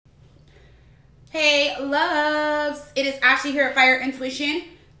Hey loves, it is Ashley here at Fire Intuition.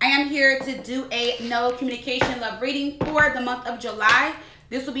 I am here to do a no communication love reading for the month of July.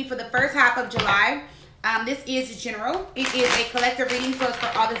 This will be for the first half of July. This is general. It is a collective reading, so it's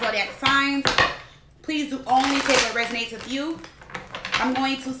for all the zodiac signs. Please do only take what resonates with you. I'm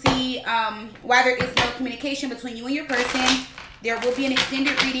going to see why there is no communication between you and your person. There will be an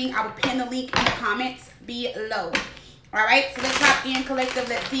extended reading. I will pin the link in the comments below. All right, so let's hop in collective.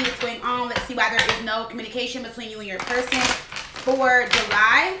 Let's see what's going on. Let's see why there is no communication between you and your person for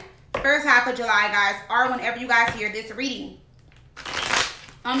July. First half of July, guys, or whenever you guys hear this reading.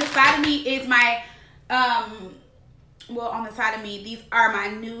 On the side of me is my, on the side of me, these are my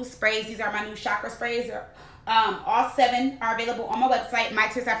new sprays. These are my new chakra sprays. All 7 are available on my website,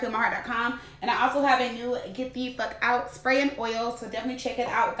 mytears.feelmyheart.com. And I also have a new Get the Fuck Out spray and oil, so definitely check it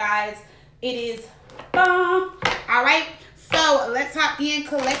out, guys. It is bomb. All right, so let's hop in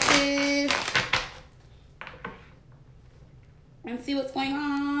collective and see what's going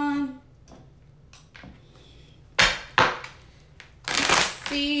on. Let's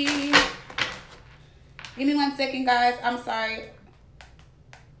see. Give me 1 second, guys. I'm sorry.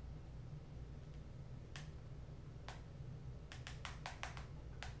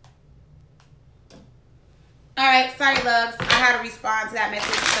 All right, sorry, loves. I had to respond to that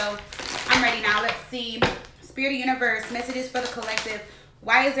message, so I'm ready now. Let's see. Spirit Universe, messages for the collective.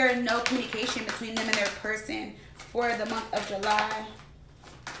 Why is there no communication between them and their person for the month of July?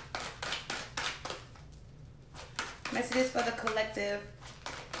 Messages for the collective.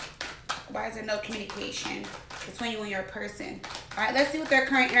 Why is there no communication between you and your person? All right, let's see what their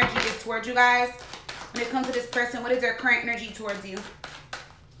current energy is towards you guys. When it comes to this person, what is their current energy towards you?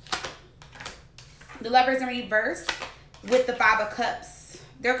 The Lovers in reverse with the 5 of Cups.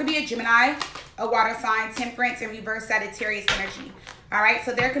 There could be a Gemini, a water sign, Temperance, and reverse Sagittarius energy. All right,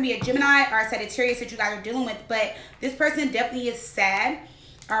 so there can be a Gemini or a Sagittarius that you guys are dealing with, but this person definitely is sad,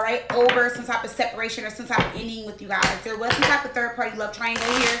 all right, over some type of separation or some type of ending with you guys. There was some type of third-party love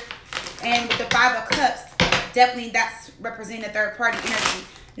triangle here, and with the 5 of Cups, definitely that's representing the third-party energy.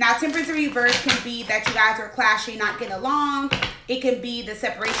 Now, Temperance in reverse can be that you guys are clashing, not getting along. It can be the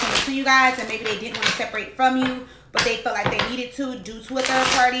separation between you guys, and maybe they didn't want to separate from you, but they felt like they needed to due to a third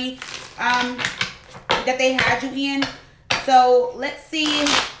party that they had you in. So let's see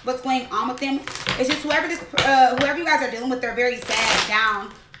what's going on with them. It's just whoever you guys are dealing with, they're very sad,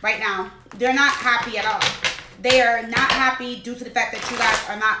 down right now. They're not happy at all. They are not happy due to the fact that you guys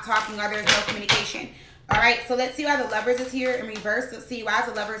are not talking or there's no communication. All right, so let's see why the Lovers is here in reverse. Let's see why is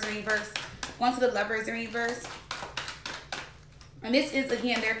the Lovers in reverse. Going to the Lovers in reverse. And this is,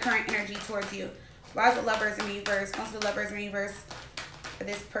 again, their current energy towards you. Why is the Lovers in reverse? Going to the Lovers in reverse for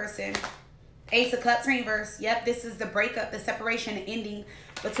this person. Ace of Cups in reverse. Yep, this is the breakup, the separation, the ending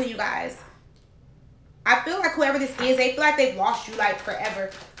between you guys. I feel like whoever this is, they feel like they've lost you like forever.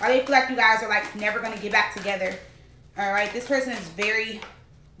 Or they feel like you guys are like never going to get back together. All right, this person is very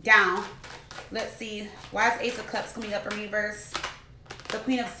down. Let's see. Why is Ace of Cups coming up in reverse? The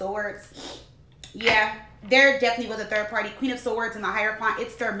Queen of Swords. Yeah, there definitely was a third party. Queen of Swords and the Hierophant.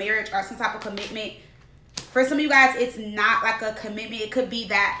 It's their marriage or some type of commitment. For some of you guys, it's not like a commitment. It could be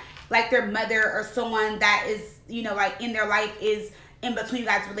that like their mother or someone that is, you know, like in their life is in between you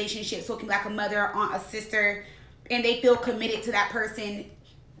guys' relationship. So it can be like a mother, aunt, a sister, and they feel committed to that person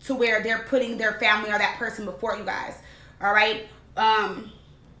to where they're putting their family or that person before you guys. All right.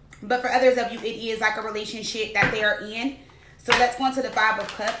 But for others of you, it is like a relationship that they are in. So let's go into the 5 of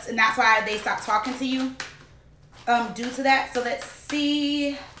Cups, and that's why they stopped talking to you due to that. So let's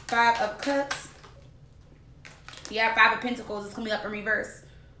see. 5 of Cups. Yeah, 5 of Pentacles is coming up in reverse.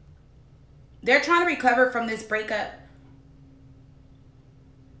 They're trying to recover from this breakup.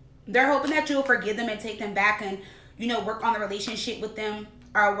 They're hoping that you'll forgive them and take them back and, you know, work on the relationship with them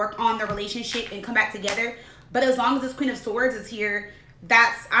or work on the relationship and come back together. But as long as this Queen of Swords is here,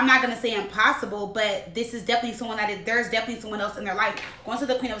 that's, I'm not going to say impossible, but this is definitely someone that is, there's definitely someone else in their life. Going to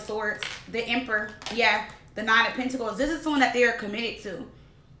the Queen of Swords, the Emperor, yeah, the 9 of Pentacles. This is someone that they are committed to,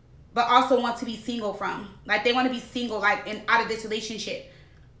 but also want to be single from. Like they want to be single, like, and out of this relationship.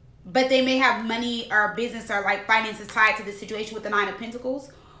 But they may have money or business or like finances tied to this situation with the 9 of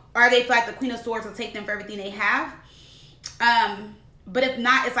Pentacles. Or they feel like the Queen of Swords will take them for everything they have. But if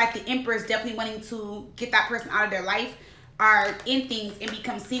not, it's like the Emperor is definitely wanting to get that person out of their life or in things and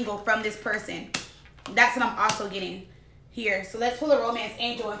become single from this person. That's what I'm also getting here. So let's pull a Romance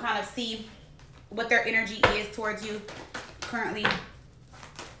Angel and kind of see what their energy is towards you currently.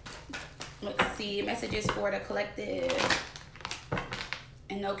 Let's see. Messages for the collective.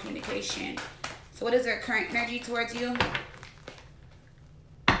 And no communication. So what is their current energy towards you?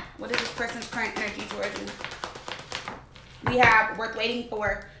 What is this person's current energy towards you? We have worth waiting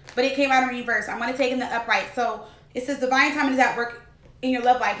for, but it came out in reverse. I'm going to take in the upright. So it says divine timing is at work in your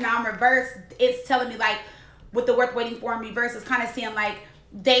love life. Now in reverse, it's telling me like with the worth waiting for in reverse, it's kind of saying like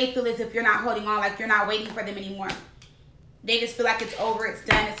they feel as if you're not holding on, like you're not waiting for them anymore. They just feel like it's over, it's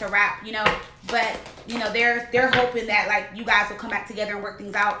done, it's a wrap, you know. But, you know, they're hoping that like you guys will come back together and work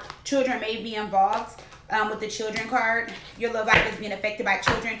things out. Children may be involved. With the children card, your love life is being affected by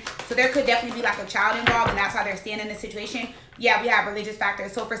children. So there could definitely be like a child involved, and that's how they're standing in the situation. Yeah, we have religious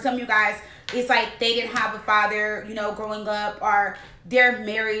factors. So for some of you guys, it's like they didn't have a father, you know, growing up, or they're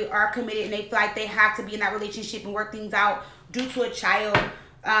married or committed, and they feel like they have to be in that relationship and work things out due to a child.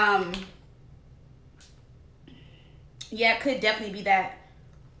 Yeah, it could definitely be that.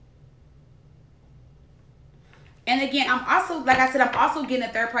 And again, I'm also, like I said, I'm also getting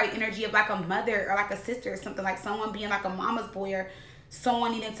a third party energy of like a mother or like a sister or something, like someone being like a mama's boy or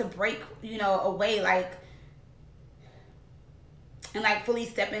someone needing to break, you know, away, like, and like fully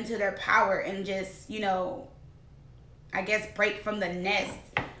step into their power and just, you know, I guess break from the nest.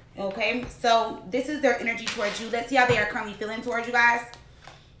 Okay, so this is their energy towards you. Let's see how they are currently feeling towards you guys.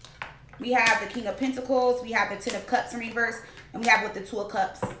 We have the King of Pentacles, we have the Ten of Cups in reverse, and we have with the Two of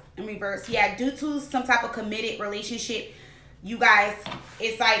Cups in reverse. Yeah, due to some type of committed relationship, you guys,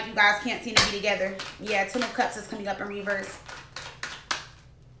 it's like you guys can't seem to be together. Yeah, Ten of Cups is coming up in reverse.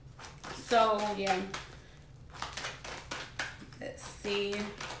 So, yeah. Let's see. And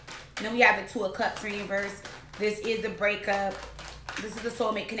then we have the Two of Cups in reverse. This is the breakup. This is the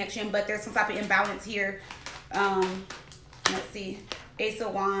soulmate connection, but there's some type of imbalance here. Let's see. Ace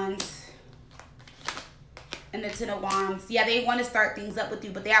of Wands. And the Ten of Wands. Yeah, they want to start things up with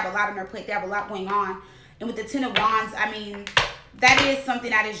you, but they have a lot on their plate. They have a lot going on. And with the Ten of Wands, I mean, that is something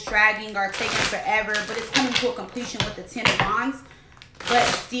that is dragging or taking forever, but it's coming to a completion with the Ten of Wands. But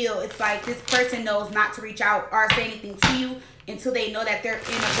still, it's like this person knows not to reach out or say anything to you until they know that they're in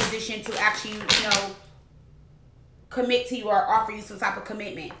a position to actually, you know, commit to you or offer you some type of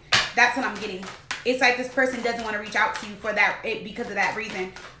commitment. That's what I'm getting. It's like this person doesn't want to reach out to you for that, because of that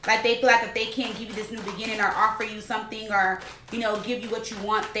reason. Like they feel like if they can't give you this new beginning or offer you something or, you know, give you what you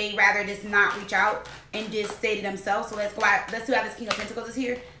want, they rather just not reach out and just stay to themselves. So let's go out. Let's see how this King of Pentacles is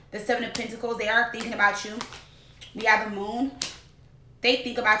here. The Seven of Pentacles, they are thinking about you. We have the Moon. They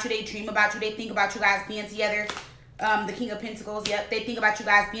think about you. They dream about you. They think about you guys being together. The King of Pentacles, yep. They think about you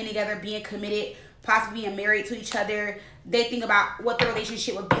guys being together, being committed, possibly being married to each other. They think about what the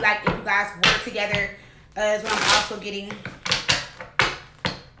relationship would be like if you guys were together, is what I'm also getting.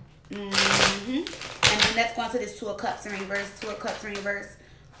 And then let's go into this Two of Cups in reverse. Two of Cups in reverse.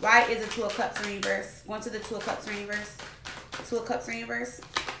 Why is the Two of Cups in reverse? Go into the Two of Cups in reverse. Two of Cups in reverse.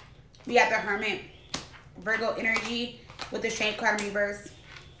 We got the Hermit. Virgo energy with the Strength card in reverse.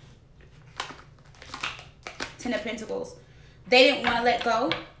 Ten of Pentacles. They didn't want to let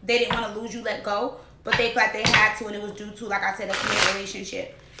go. They didn't want to lose you, let go. But they felt like they had to, and it was due to, like I said, a committed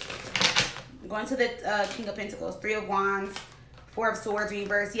relationship. Going to the King of Pentacles. Three of Wands. Four of Swords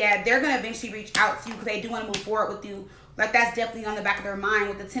reverse. Yeah, they're going to eventually reach out to you because they do want to move forward with you. Like, that's definitely on the back of their mind.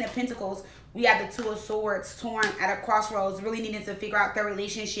 With the Ten of Pentacles, we have the Two of Swords, torn at a crossroads, really needing to figure out their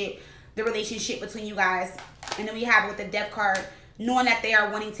relationship, the relationship between you guys. And then we have it with the Death card, knowing that they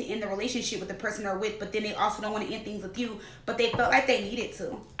are wanting to end the relationship with the person they're with, but then they also don't want to end things with you, but they felt like they needed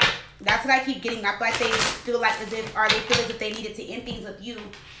to. That's what I keep getting. I feel like they feel like as if, or they feel as if they needed to end things with you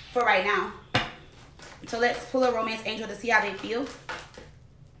for right now. So let's pull a romance angel to see how they feel.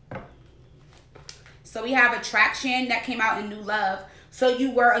 So we have attraction that came out in new love. So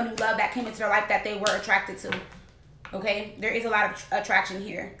you were a new love that came into their life that they were attracted to. Okay, there is a lot of attraction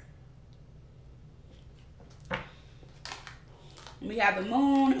here. We have the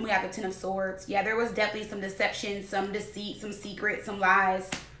Moon and we have the Ten of Swords. Yeah, there was definitely some deception, some deceit, some secret, some lies.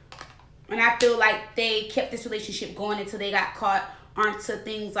 And I feel like they kept this relationship going until they got caught onto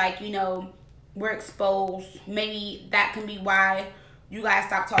things like, you know, were exposed. Maybe that can be why you guys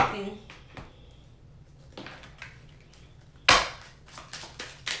stopped talking.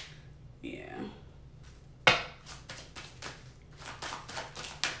 Yeah.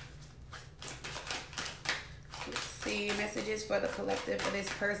 Let's see. Messages for the collective for this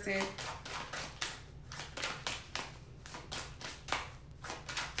person.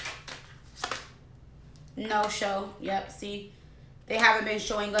 No show. Yep, see, they haven't been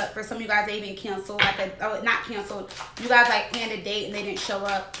showing up. For some of you guys, they even canceled, like a, not canceled, you guys like planned a date and they didn't show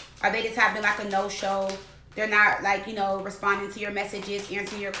up, or they just have been like a no-show. They're not like, you know, responding to your messages,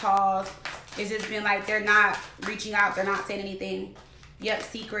 answering your calls. It's just been like they're not reaching out, they're not saying anything. Yep,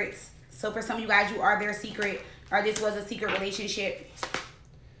 secrets. So for some of you guys, you are their secret, or this was a secret relationship.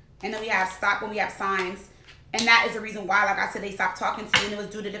 And then we have stop when we have signs. And that is the reason why, like I said, they stopped talking to you, and it was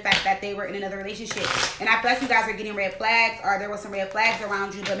due to the fact that they were in another relationship. And I feel like you guys are getting red flags, or there was some red flags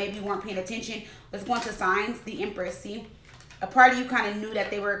around you, but maybe you weren't paying attention. Let's go into signs. The Empress. See, a part of you kind of knew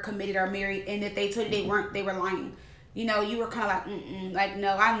that they were committed or married, and if they told you they weren't, they were lying. You know, you were kind of like, like,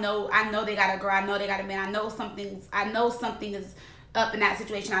 no, I know they got a girl, I know they got a man, I know something is up in that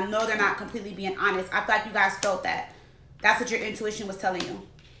situation. I know they're not completely being honest. I feel like you guys felt that. That's what your intuition was telling you.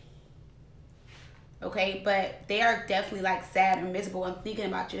 Okay, but they are definitely like sad and miserable and thinking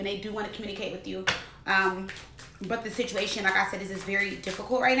about you, and they do want to communicate with you. But the situation, like I said, is very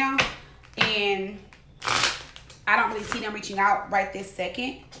difficult right now, and I don't really see them reaching out right this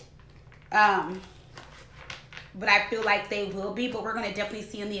second. But I feel like they will be, but we're going to definitely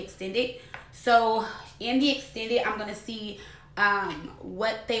see in the extended. So in the extended, I'm going to see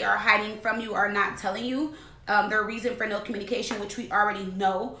what they are hiding from you or not telling you. Their reason for no communication, which we already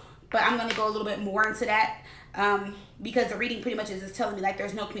know. But I'm going to go a little bit more into that because the reading pretty much is just telling me like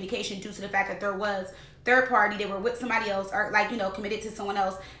there's no communication due to the fact that there was third party. They were with somebody else or like, you know, committed to someone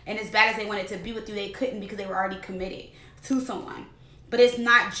else. And as bad as they wanted to be with you, they couldn't because they were already committed to someone. But it's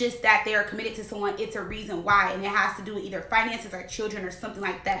not just that they are committed to someone. It's a reason why. And it has to do with either finances or children or something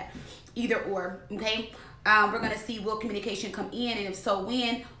like that. Either or, okay? We're going to see will communication come in, and if so,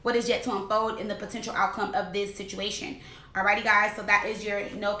 when? What is yet to unfold in the potential outcome of this situation? Alrighty, guys, so that is your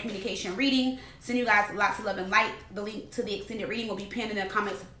no communication reading. Send you guys lots of love and light. The link to the extended reading will be pinned in the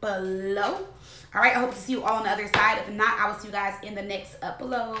comments below. Alright, I hope to see you all on the other side. If not, I will see you guys in the next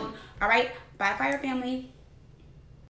upload. Alright, bye, Fire Family.